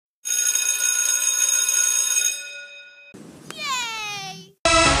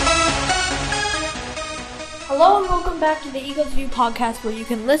Hello and welcome back to the Eagles View podcast, where you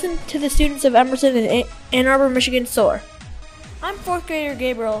can listen to the students of Emerson and Ann Arbor, Michigan soar. I'm 4th grader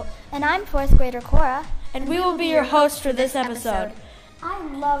Gabriel. And I'm 4th grader Cora. And we will be your hosts for this episode. I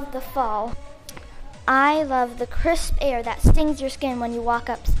love the fall. I love the crisp air that stings your skin when you walk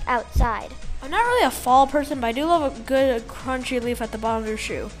outside. I'm not really a fall person, but I do love a good crunchy leaf at the bottom of your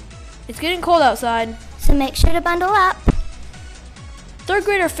shoe. It's getting cold outside, so make sure to bundle up. 3rd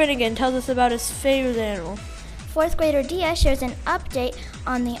grader Finnegan tells us about his favorite animal. 4th grader Dia shares an update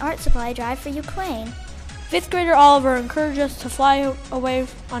on the art supply drive for Ukraine. 5th grader Oliver encouraged us to fly away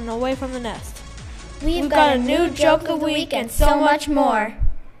from the nest. We've got a new joke of the week and so much more.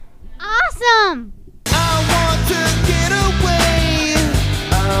 Awesome! I want to get away.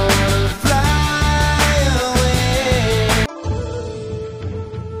 I want to fly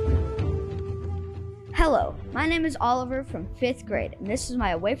away. Hello, my name is Oliver from 5th grade, and this is my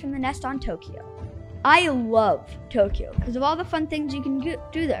Away from the Nest on Tokyo. I love Tokyo because of all the fun things you can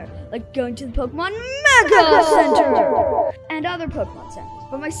do there, like going to the Pokemon Mega Center and other Pokemon centers.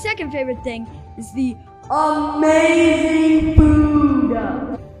 But my second favorite thing is the amazing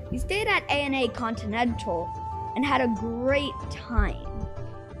food. We stayed at A&A Continental and had a great time.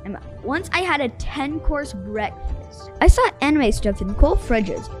 And once I had a 10-course breakfast. I saw anime stuff in cool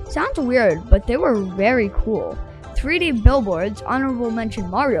fridges. Sounds weird, but they were very cool. 3D billboards, honorable mention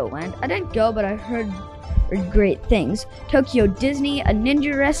Mario Land. I didn't go, but I heard great things. Tokyo Disney, a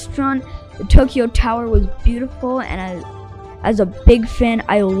ninja restaurant. The Tokyo Tower was beautiful, and as a big fan,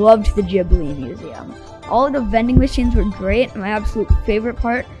 I loved the Ghibli Museum. All of the vending machines were great, and my absolute favorite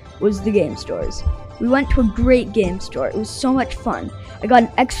part was the game stores. We went to a great game store. It was so much fun. I got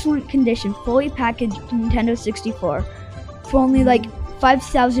an excellent condition, fully packaged Nintendo 64 for only like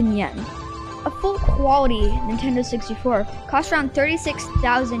 5,000 yen. A full quality Nintendo 64 costs around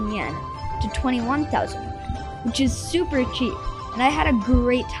 36,000 yen to 21,000 yen, which is super cheap, and I had a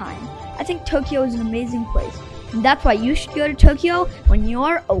great time. I think Tokyo is an amazing place, and that's why you should go to Tokyo when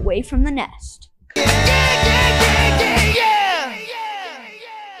you're away from the nest.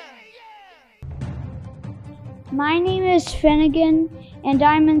 My name is Finnegan, and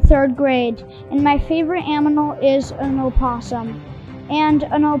I'm in 3rd grade, and my favorite animal is an opossum. And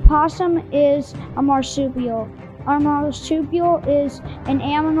an opossum is a marsupial. A marsupial is an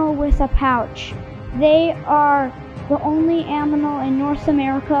animal with a pouch. They are the only animal in North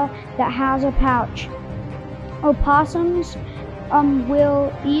America that has a pouch. Opossums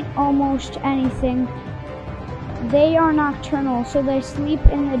will eat almost anything. They are nocturnal, so they sleep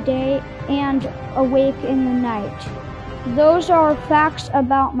in the day and awake in the night. Those are facts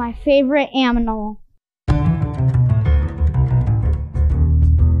about my favorite animal.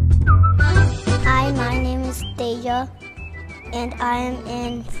 Hi, my name is Deja, and I am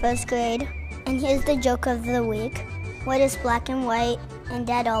in 1st grade. And here's the joke of the week. What is black and white and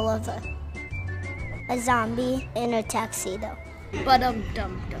dead all over? A zombie in a tuxedo.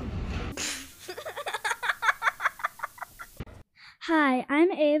 Ba-dum-dum-dum. Hi,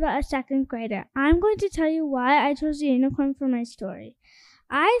 I'm Ava, a 2nd grader. I'm going to tell you why I chose a unicorn for my story.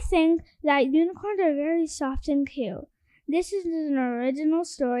 I think that unicorns are very soft and cute. This is an original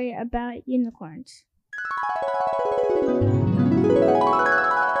story about unicorns.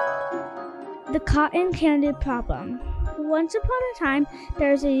 The cotton candy problem. Once upon a time,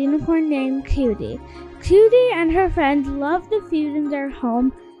 there was a unicorn named Cutie. Cutie and her friends loved the food in their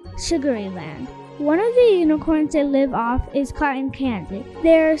home, Sugaryland. One of the unicorns they live off is cotton candy.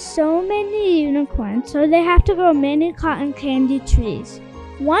 There are so many unicorns, so they have to grow many cotton candy trees.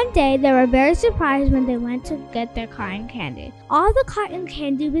 One day, they were very surprised when they went to get their cotton candy. All the cotton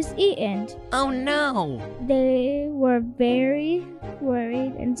candy was eaten. Oh no! They were very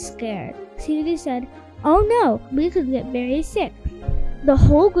worried and scared. Cutie said, "Oh no, we could get very sick." The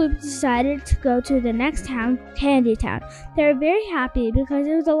whole group decided to go to the next town, Candy Town. They were very happy because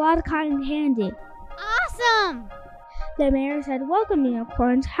there was a lot of cotton candy. Awesome! The mayor said, "Welcome,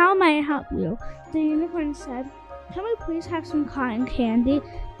 unicorns. How may I help you?" The unicorn said, "Can we please have some cotton candy?"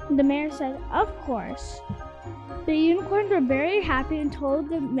 The mayor said, "Of course." The unicorns were very happy and told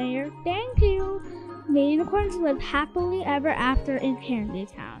the mayor, "Thank you." The unicorns lived happily ever after in Candy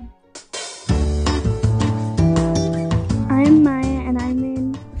Town. I'm Maya, and I'm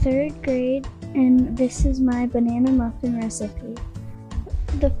in 3rd grade, and this is my banana muffin recipe.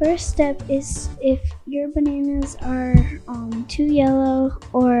 The first step is if your bananas are too yellow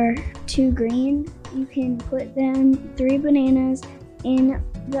or too green, you can put 3 bananas in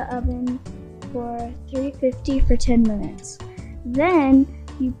the oven for 350 for 10 minutes. Then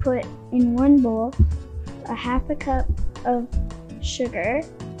you put in one bowl a half a cup of sugar,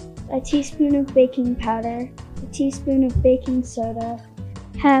 a teaspoon of baking powder, a teaspoon of baking soda,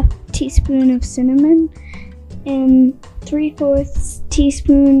 half teaspoon of cinnamon, and 3/4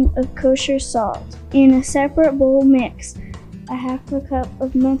 teaspoon of kosher salt. In a separate bowl, mix a half a cup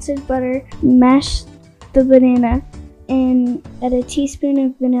of melted butter, mash the banana, and add a teaspoon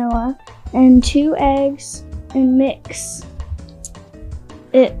of vanilla and 2 eggs and mix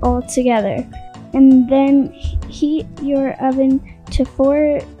it all together. And then heat your oven to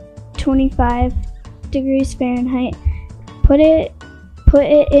 425 degrees Fahrenheit. Put it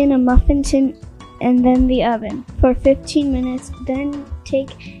in a muffin tin and then the oven for 15 minutes. Then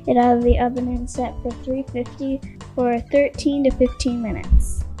take it out of the oven and set for 350 for 13 to 15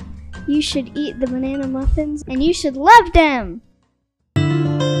 minutes. You should eat the banana muffins and you should love them!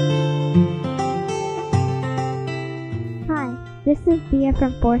 Hi, this is Dia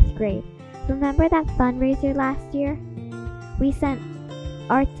from 4th grade. Remember that fundraiser last year? We sent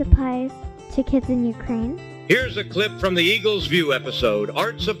art supplies to kids in Ukraine. Here's a clip from the Eagles View episode,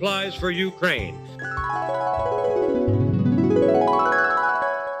 Art Supplies for Ukraine.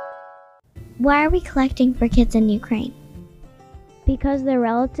 Why are we collecting for kids in Ukraine? Because their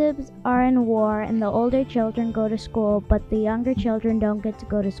relatives are in war and the older children go to school, but the younger children don't get to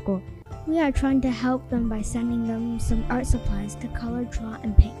go to school. We are trying to help them by sending them some art supplies to color, draw,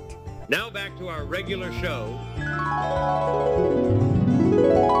 and paint. Now back to our regular show.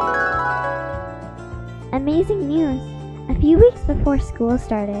 Amazing news! A few weeks before school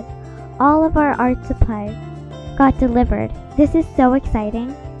started, all of our art supplies got delivered. This is so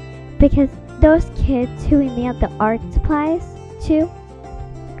exciting because those kids who we mailed the art supplies to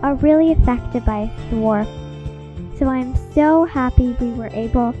are really affected by the war. So I'm so happy we were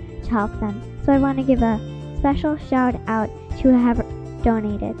able to help them. So I want to give a special shout out to whoever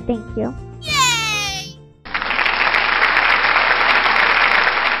donated. Thank you.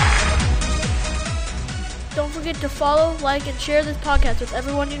 Don't forget to follow, like, and share this podcast with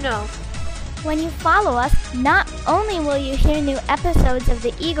everyone you know. When you follow us, not only will you hear new episodes of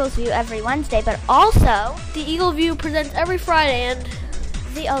the Eagles View every Wednesday, but also The Eagle View presents every Friday and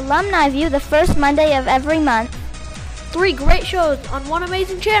the Alumni View the first Monday of every month. 3 great shows on one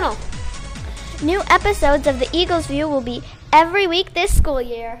amazing channel. New episodes of the Eagles View will be every week this school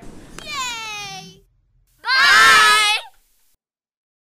year.